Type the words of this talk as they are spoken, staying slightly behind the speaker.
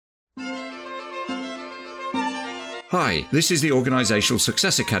Hi, this is the Organisational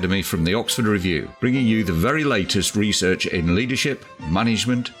Success Academy from the Oxford Review, bringing you the very latest research in leadership,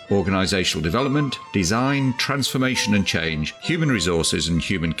 management, organisational development, design, transformation and change, human resources and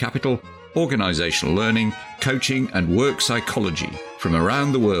human capital, organisational learning, coaching and work psychology from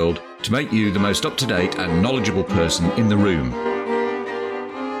around the world to make you the most up-to-date and knowledgeable person in the room.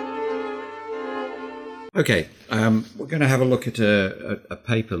 Okay, we're going to have a look at a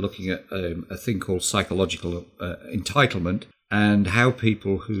paper looking at a thing called psychological entitlement and how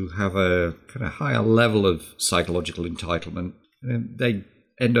people who have a kind of higher level of psychological entitlement, they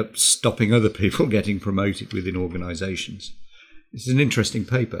end up stopping other people getting promoted within organisations. It's an interesting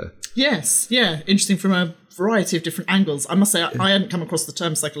paper. Yes, yeah, interesting from a variety of different angles. I must say, I hadn't come across the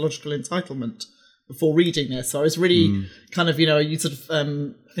term psychological entitlement before reading this, so I was really kind of, you sort of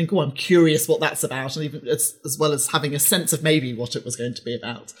think, I'm curious what that's about, and even as well as having a sense of maybe what it was going to be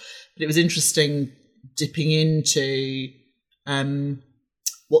about. But it was interesting dipping into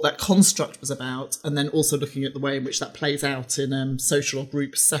what that construct was about, and then also looking at the way in which that plays out in social or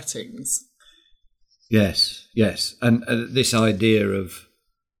group settings. Yes, and this idea of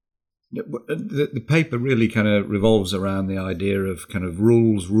the paper really kind of revolves around the idea of kind of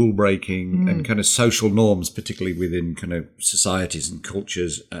rules, rule breaking, and kind of social norms, particularly within kind of societies and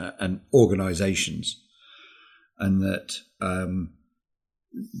cultures and organisations, and that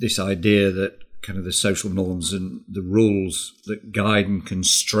this idea that kind of the social norms and the rules that guide and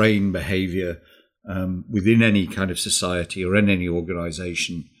constrain behaviour within any kind of society or in any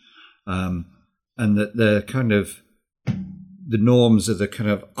organisation, and that they're kind of the norms are the kind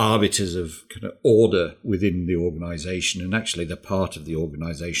of arbiters of kind of order within the organisation, and actually they're part of the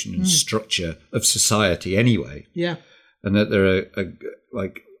organisation and structure of society anyway. Yeah. And that there are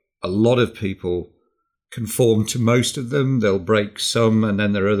a lot of people conform to most of them. They'll break some, and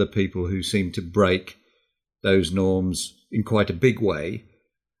then there are other people who seem to break those norms in quite a big way.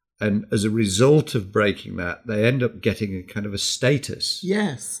 And as a result of breaking that, they end up getting a kind of a status.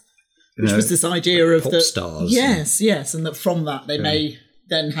 Yes. Which was this idea of pop stars. Yes, and that from that they may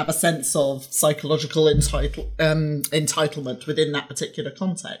then have a sense of psychological entitlement within that particular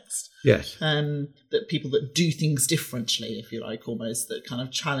context. Yes. That people that do things differently, if you like, almost, that kind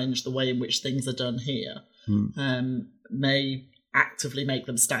of challenge the way in which things are done here, may actively make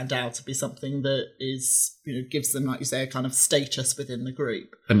them stand out to be something that is, gives them, like you say, a kind of status within the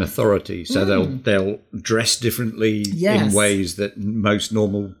group. An authority. So they'll dress differently in ways that most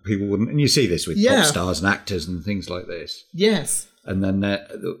normal people wouldn't. And you see this with pop stars and actors and things like this. Yes. And then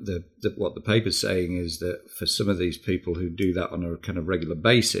what the paper's saying is that for some of these people who do that on a kind of regular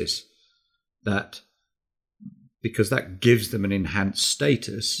basis, that because that gives them an enhanced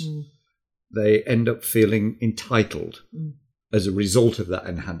status, they end up feeling entitled as a result of that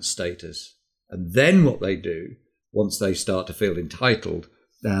enhanced status. And then what they do, once they start to feel entitled,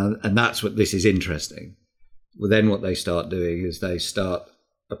 and that's what this is interesting, well, then what they start doing is they start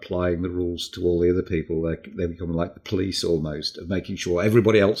applying the rules to all the other people. They become like the police almost, of making sure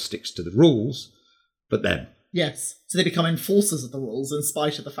everybody else sticks to the rules, but them. Yes, so they become enforcers of the rules in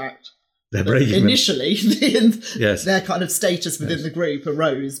spite of the fact they're breaking them. Initially, their kind of status within the group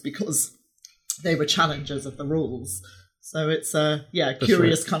arose because they were challengers of the rules. So it's a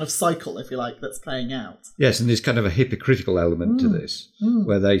curious kind of cycle, if you like, that's playing out. Yes, and there's kind of a hypocritical element to this,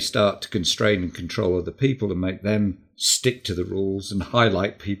 where they start to constrain and control other people and make them stick to the rules and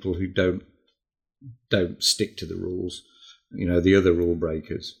highlight people who don't stick to the rules, the other rule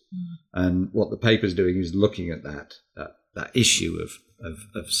breakers. And what the paper's doing is looking at that issue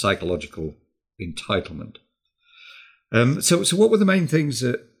of psychological entitlement. So what were the main things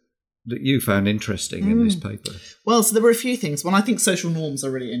that you found interesting in this paper? Well, so there were a few things. One, I think social norms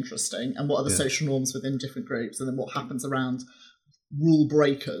are really interesting, and what are the social norms within different groups, and then what happens around rule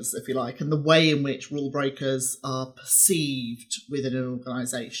breakers, if you like, and the way in which rule breakers are perceived within an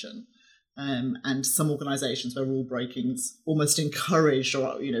organisation. And some organisations where rule breaking's almost encouraged,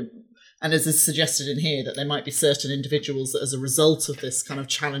 or, and as is suggested in here, that there might be certain individuals that as a result of this kind of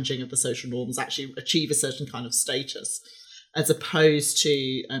challenging of the social norms actually achieve a certain kind of status, as opposed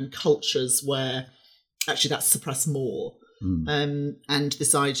to cultures where actually that's suppressed more. And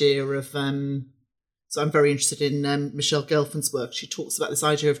this idea of, so I'm very interested in Michelle Gelfand's work. She talks about this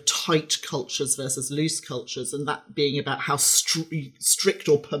idea of tight cultures versus loose cultures, and that being about how strict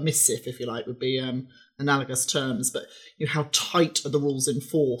or permissive, if you like, would be analogous terms, but how tight are the rules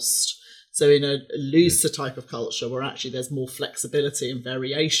enforced. So in a looser type of culture where actually there's more flexibility and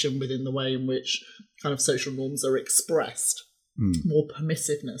variation within the way in which kind of social norms are expressed, more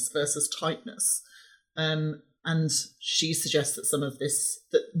permissiveness versus tightness. And she suggests that some of this,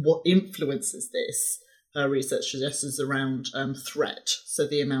 that what influences this research suggests is around threat. So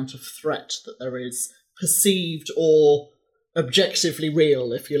the amount of threat that there is perceived or objectively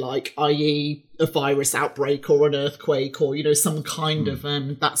real, if you like, i.e. a virus outbreak or an earthquake or, some kind of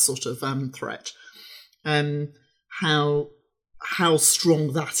that sort of threat. How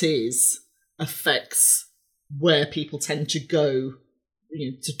strong that is affects where people tend to go.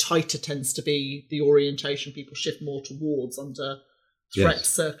 To tighter tends to be the orientation people shift more towards under threat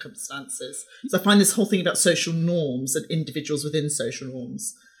circumstances. So I find this whole thing about social norms and individuals within social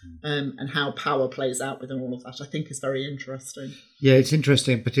norms and how power plays out within all of that, I think is very interesting. Yeah, it's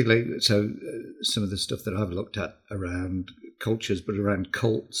interesting, particularly some of the stuff that I've looked at around cultures, but around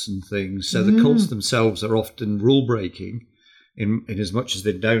cults and things. So the cults themselves are often rule breaking in as much as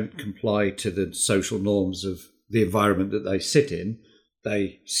they don't comply to the social norms of the environment that they sit in.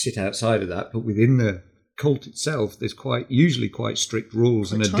 They sit outside of that, but within the cult itself, there's usually quite strict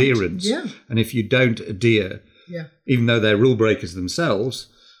rules and adherence. Yeah. And if you don't adhere, even though they're rule breakers themselves,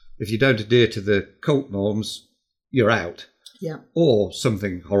 if you don't adhere to the cult norms, you're out. Yeah. Or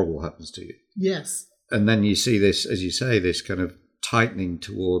something horrible happens to you. Yes. And then you see this, as you say, this kind of tightening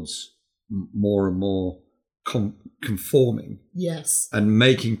towards more and more conforming. Yes. And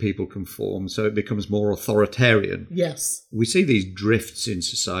making people conform, so it becomes more authoritarian. Yes. We see these drifts in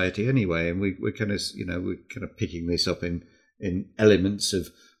society anyway, and we're kind of picking this up in elements of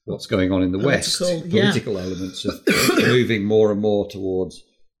what's going on in the West, political elements of moving more and more towards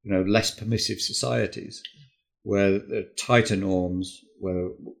less permissive societies, where the tighter norms, where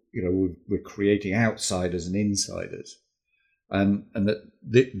we're creating outsiders and insiders. And that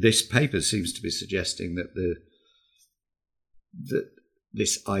this paper seems to be suggesting that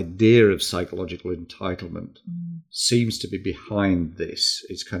this idea of psychological entitlement seems to be behind this.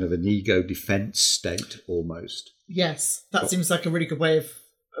 It's kind of an ego defense state almost. Yes, that seems like a really good way of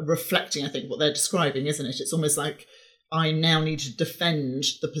reflecting, I think, what they're describing, isn't it? It's almost like I now need to defend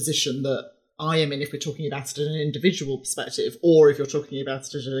the position that I am in, if we're talking about it in an individual perspective, or if you're talking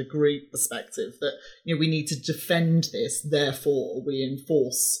about it in a group perspective, that we need to defend this, therefore we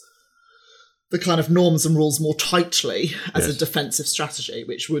enforce the kind of norms and rules more tightly as a defensive strategy,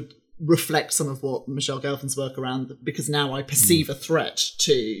 which would reflect some of what Michelle Gelfin's work around, because now I perceive a threat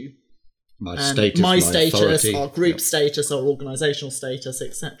to my status, authority. Our group status, our organisational status,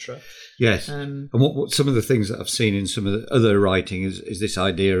 etc. Yes, and what some of the things that I've seen in some of the other writing is this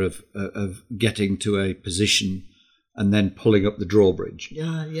idea of getting to a position and then pulling up the drawbridge.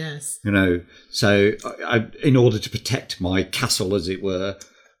 Yeah, yes. So in order to protect my castle, as it were,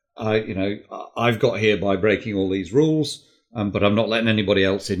 I've got here by breaking all these rules, but I'm not letting anybody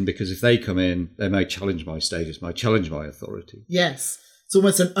else in, because if they come in, they may challenge my status, may challenge my authority. Yes. It's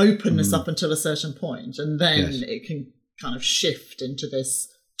almost an openness up until a certain point, and then it can kind of shift into this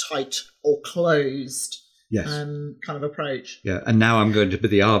tight or closed kind of approach. Yeah, and now I'm going to be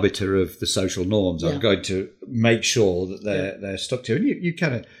the arbiter of the social norms. I'm going to make sure that they're stuck to. And you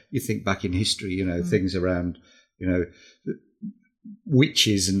think back in history, things around,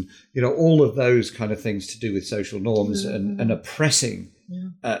 witches and all of those kind of things to do with social norms and oppressing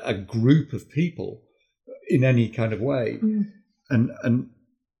a group of people in any kind of way. And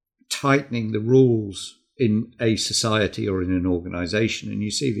tightening the rules in a society or in an organisation, and you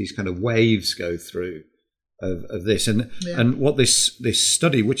see these kind of waves go through of this, and what this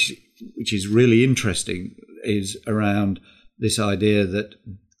study, which is really interesting, is around this idea that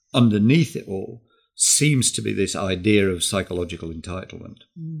underneath it all seems to be this idea of psychological entitlement.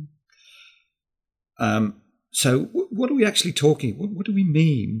 So, what are we actually talking? What do we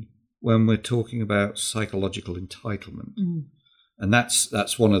mean when we're talking about psychological entitlement? And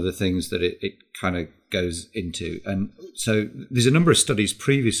that's one of the things that it kind of goes into. And so there's a number of studies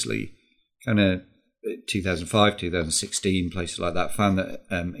previously, kind of 2005, 2016, places like that, found that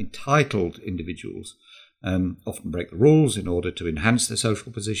entitled individuals often break the rules in order to enhance their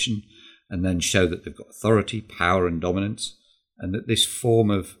social position and then show that they've got authority, power and dominance, and that this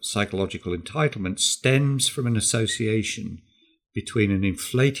form of psychological entitlement stems from an association between an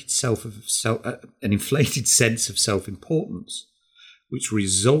inflated sense of self-importance, which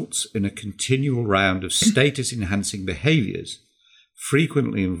results in a continual round of status-enhancing behaviours,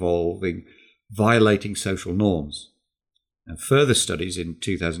 frequently involving violating social norms. And further studies in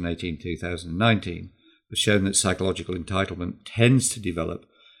 2018-2019 have shown that psychological entitlement tends to develop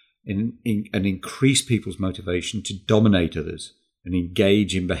and increase people's motivation to dominate others and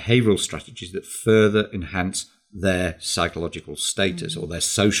engage in behavioural strategies that further enhance their psychological status or their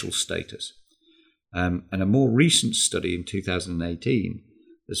social status. And a more recent study in 2018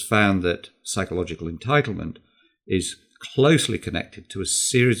 has found that psychological entitlement is closely connected to a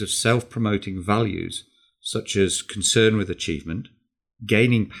series of self-promoting values such as concern with achievement,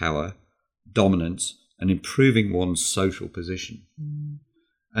 gaining power, dominance, and improving one's social position.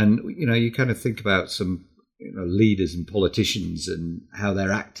 And, you kind of think about some leaders and politicians and how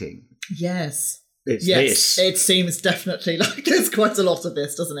they're acting. Yes. It's yes. this. It seems definitely like there's quite a lot of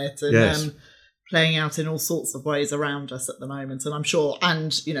this, doesn't it? And, yes. Playing out in all sorts of ways around us at the moment. And I'm sure,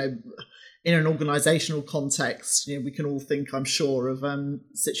 and, in an organisational context, we can all think, I'm sure, of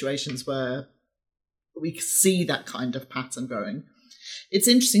situations where we see that kind of pattern going. It's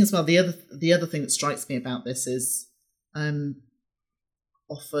interesting as well. The other thing that strikes me about this is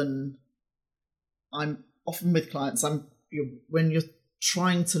often with clients, when you're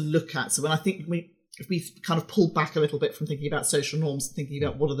trying to look at, so when I think if we kind of pull back a little bit from thinking about social norms, thinking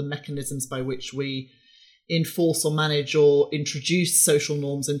about what are the mechanisms by which we enforce or manage or introduce social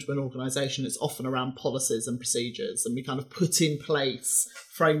norms into an organisation, it's often around policies and procedures, and we kind of put in place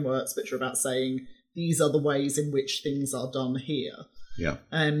frameworks which are about saying these are the ways in which things are done here. Yeah.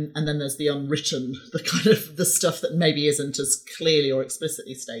 And then there's the unwritten, the kind of the stuff that maybe isn't as clearly or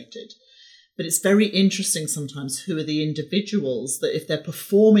explicitly stated. But it's very interesting sometimes who are the individuals that, if they're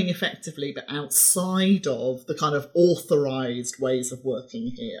performing effectively but outside of the kind of authorised ways of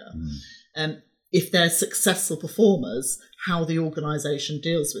working here, if they're successful performers, how the organisation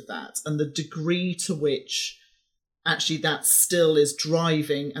deals with that and the degree to which actually that still is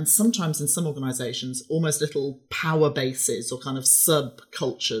driving, and sometimes in some organisations, almost little power bases or kind of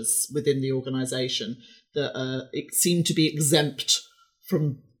subcultures within the organisation that seem to be exempt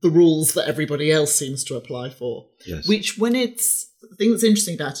from the rules that everybody else seems to apply for. Yes. Which, the thing that's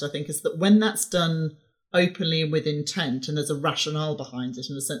interesting about it, I think, is that when that's done openly and with intent, and there's a rationale behind it,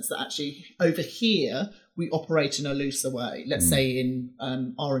 in the sense that actually over here we operate in a looser way, let's say in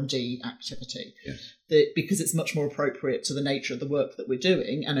R&D activity, because it's much more appropriate to the nature of the work that we're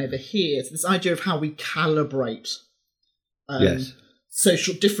doing, and over here, so this idea of how we calibrate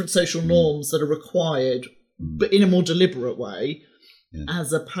different social norms that are required, but in a more deliberate way,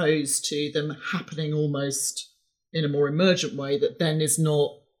 as opposed to them happening almost in a more emergent way that then is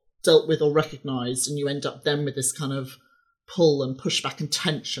not dealt with or recognised, and you end up then with this kind of pull and pushback and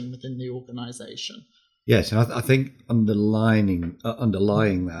tension within the organisation. Yes, and I think underlying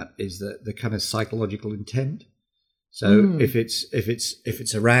that is the kind of psychological intent. So if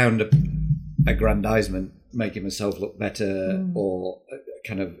it's around aggrandizement, making myself look better, or a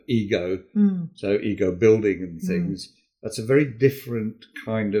kind of ego, so ego building and things, that's a very different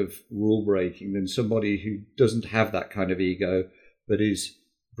kind of rule breaking than somebody who doesn't have that kind of ego, but is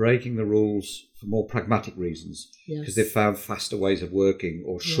breaking the rules for more pragmatic reasons, because they've found faster ways of working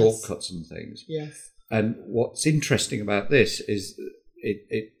or shortcuts and things. Yes. And what's interesting about this is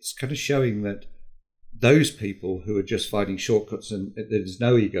it's kind of showing that those people who are just finding shortcuts and there's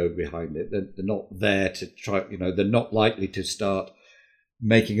no ego behind it, they're not there to try, they're not likely to start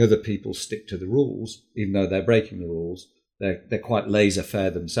making other people stick to the rules, even though they're breaking the rules. They're quite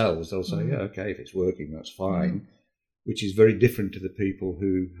laissez-faire themselves. They'll say, yeah, okay, if it's working, that's fine, which is very different to the people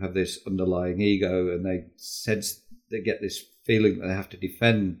who have this underlying ego, and they get this feeling that they have to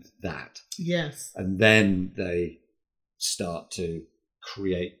defend that. Yes. And then they start to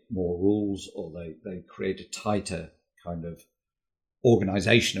create more rules, or they create a tighter kind of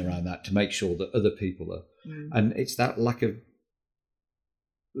organisation around that to make sure that other people are. And it's that lack of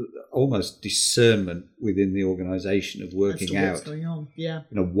almost discernment within the organisation of working out what's going on. Yeah.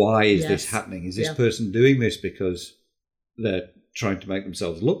 Why is this happening? Is this person doing this because they're trying to make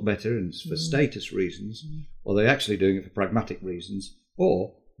themselves look better and for status reasons, or they're actually doing it for pragmatic reasons,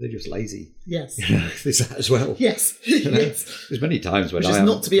 or they're just lazy? Yes. There's that as well. Yes. Yes. There's many times when which is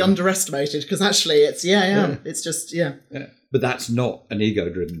not to be underestimated, because actually it's it's just but that's not an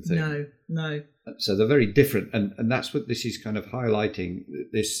ego-driven thing. No. So they're very different, and that's what this is kind of highlighting.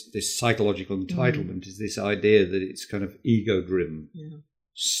 This psychological entitlement is this idea that it's kind of ego-driven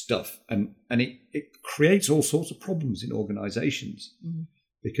stuff, and it creates all sorts of problems in organisations,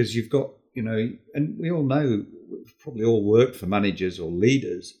 because you've got and we all know, we've probably all worked for managers or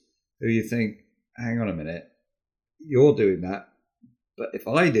leaders who you think, hang on a minute, you're doing that, but if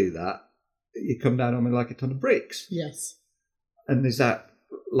I do that, you come down on me like a ton of bricks. Yes. And there's that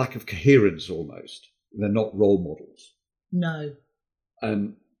lack of coherence almost. They're not role models. No.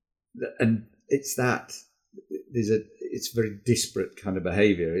 And it's that it's very disparate kind of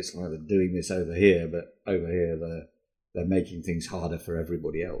behaviour. It's like they're doing this over here, but over here they're making things harder for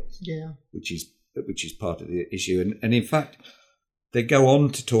everybody else. Yeah. Which is part of the issue. And in fact, they go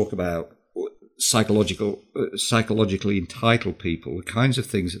on to talk about psychologically entitled people, the kinds of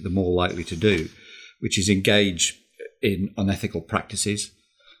things that they're more likely to do, which is engage in unethical practices,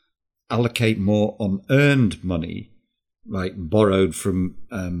 allocate more unearned money, like borrowed from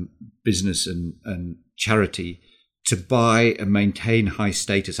business and charity, to buy and maintain high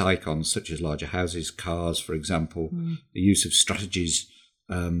status icons such as larger houses, cars, for example, the use of strategies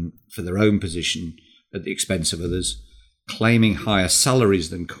for their own position at the expense of others, claiming higher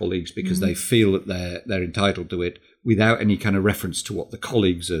salaries than colleagues because they feel that they're entitled to it, without any kind of reference to what the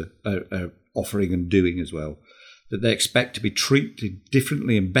colleagues are offering and doing as well. That they expect to be treated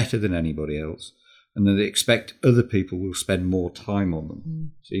differently and better than anybody else, and that they expect other people will spend more time on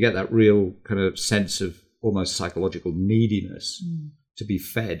them. So you get that real kind of sense of almost psychological neediness to be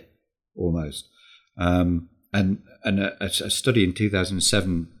fed, almost. And a study in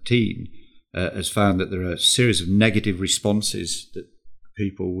 2017 has found that there are a series of negative responses that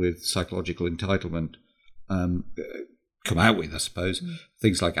people with psychological entitlement come out with, I suppose.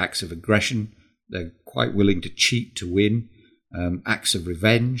 Things like acts of aggression. They're quite willing to cheat to win. Acts of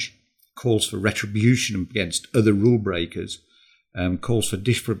revenge, calls for retribution against other rule breakers, calls for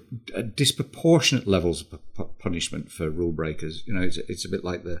disproportionate levels of punishment for rule breakers. You know, it's a bit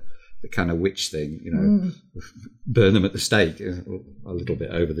like the kind of witch thing, you know, burn them at the stake, a little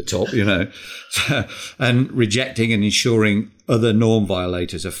bit over the top, you know, and rejecting and ensuring other norm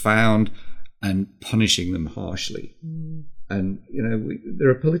violators are found and punishing them harshly. And, you know, there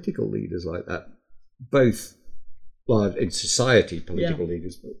are political leaders like that, both large in society, political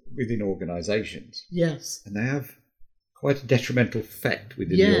leaders, but within organisations. Yes. And they have quite a detrimental effect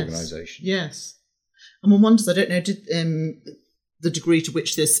within the organisation. Yes. And one wonders, I don't know, did the degree to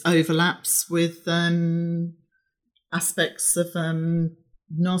which this overlaps with aspects of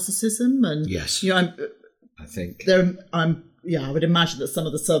narcissism, and yes, you know, I think I would imagine that some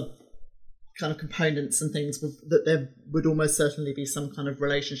of the sub kind of components and things that there would almost certainly be some kind of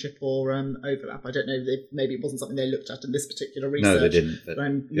relationship or overlap. I don't know if maybe it wasn't something they looked at in this particular research. No, they didn't. But,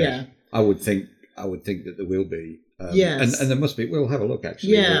 I would think that there will be. Yes, and there must be. We'll have a look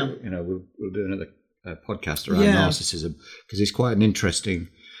actually. Yeah, we'll do another podcast around narcissism, because it's quite an interesting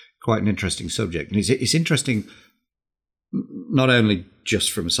subject, and it's interesting not only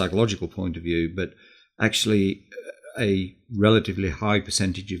just from a psychological point of view, but actually a relatively high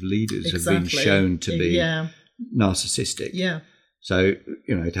percentage of leaders have been shown to be narcissistic. Yeah. So,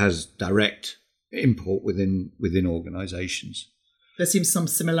 you know, it has direct import within organisations. There seems some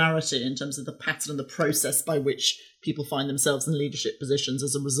similarity in terms of the pattern and the process by which people find themselves in leadership positions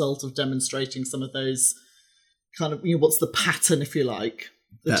as a result of demonstrating some of those kind of, you know, what's the pattern, if you like,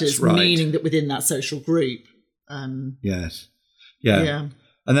 that is right. Meaning that within that social group. Yes. Yeah.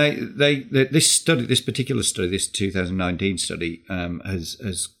 And this particular study, this 2019 study,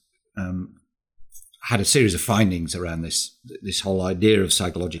 has had a series of findings around this whole idea of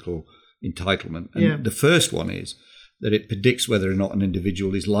psychological entitlement. And the first one is that it predicts whether or not an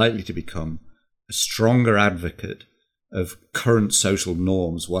individual is likely to become a stronger advocate of current social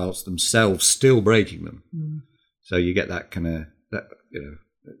norms whilst themselves still breaking them. So you get that kind of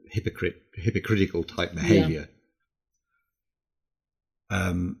hypocritical type behaviour.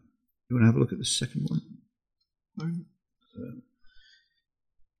 You want to have a look at the second one?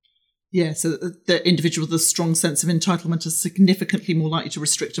 So the individual with a strong sense of entitlement is significantly more likely to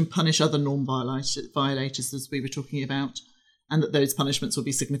restrict and punish other norm violators, as we were talking about, and that those punishments will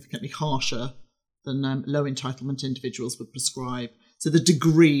be significantly harsher than low entitlement individuals would prescribe. So the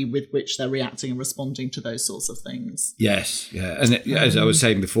degree with which they're reacting and responding to those sorts of things. Yes, yeah. And as I was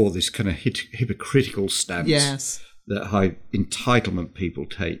saying before, this kind of hypocritical stance that high entitlement people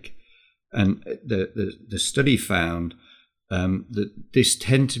take. And the study found that this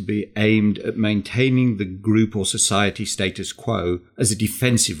tend to be aimed at maintaining the group or society status quo as a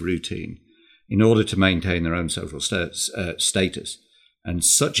defensive routine in order to maintain their own social status. And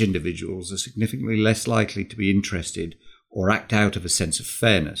such individuals are significantly less likely to be interested or act out of a sense of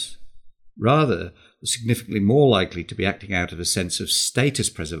fairness. Rather, they're significantly more likely to be acting out of a sense of status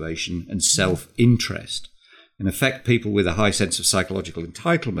preservation and self-interest. In effect, people with a high sense of psychological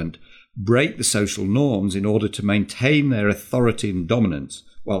entitlement break the social norms in order to maintain their authority and dominance,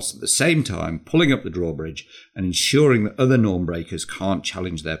 whilst at the same time pulling up the drawbridge and ensuring that other norm breakers can't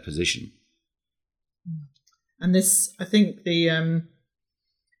challenge their position. And this, I think,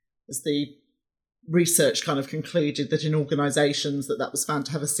 as the research kind of concluded that in organisations that was found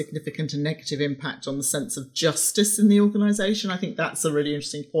to have a significant and negative impact on the sense of justice in the organisation. I think that's a really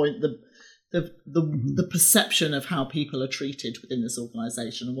interesting point. The perception of how people are treated within this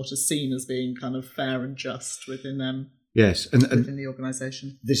organisation and what is seen as being kind of fair and just within them. Yes, and within the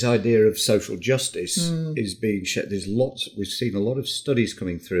organisation. This idea of social justice is being shared. We've seen a lot of studies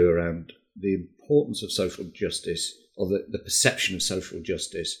coming through around the importance of social justice, or the perception of social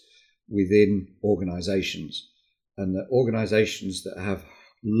justice within organisations, and that organisations that have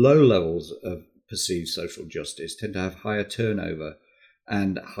low levels of perceived social justice tend to have higher turnover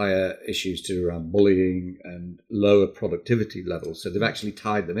and higher issues to do around bullying and lower productivity levels. So they've actually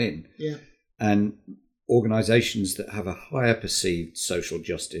tied them in. Yeah. And organisations that have a higher perceived social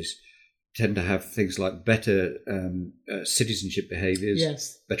justice tend to have things like better citizenship behaviours,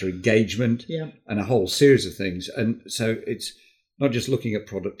 yes. better engagement, and a whole series of things. And so it's not just looking at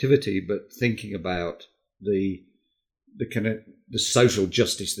productivity, but thinking about the kind of the social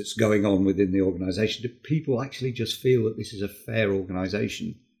justice that's going on within the organisation. Do people actually just feel that this is a fair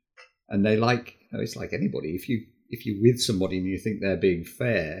organisation? And they it's like anybody. If you're with somebody and you think they're being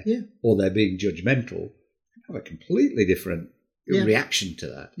fair or they're being judgmental, you have a completely different reaction to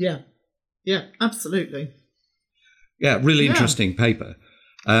that. Yeah. Yeah, absolutely. Yeah, really interesting paper.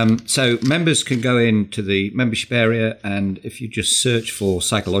 So members can go into the membership area, and if you just search for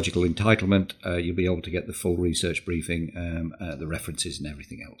psychological entitlement, you'll be able to get the full research briefing, the references and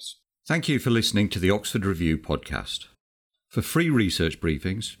everything else. Thank you for listening to the Oxford Review podcast. For free research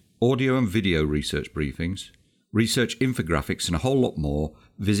briefings, audio and video research briefings, research infographics and a whole lot more,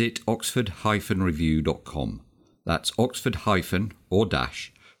 visit oxford-review.com. That's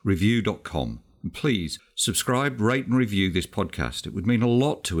oxford-review.com. And please subscribe, rate and review this podcast. It would mean a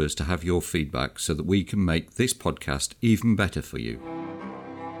lot to us to have your feedback so that we can make this podcast even better for you.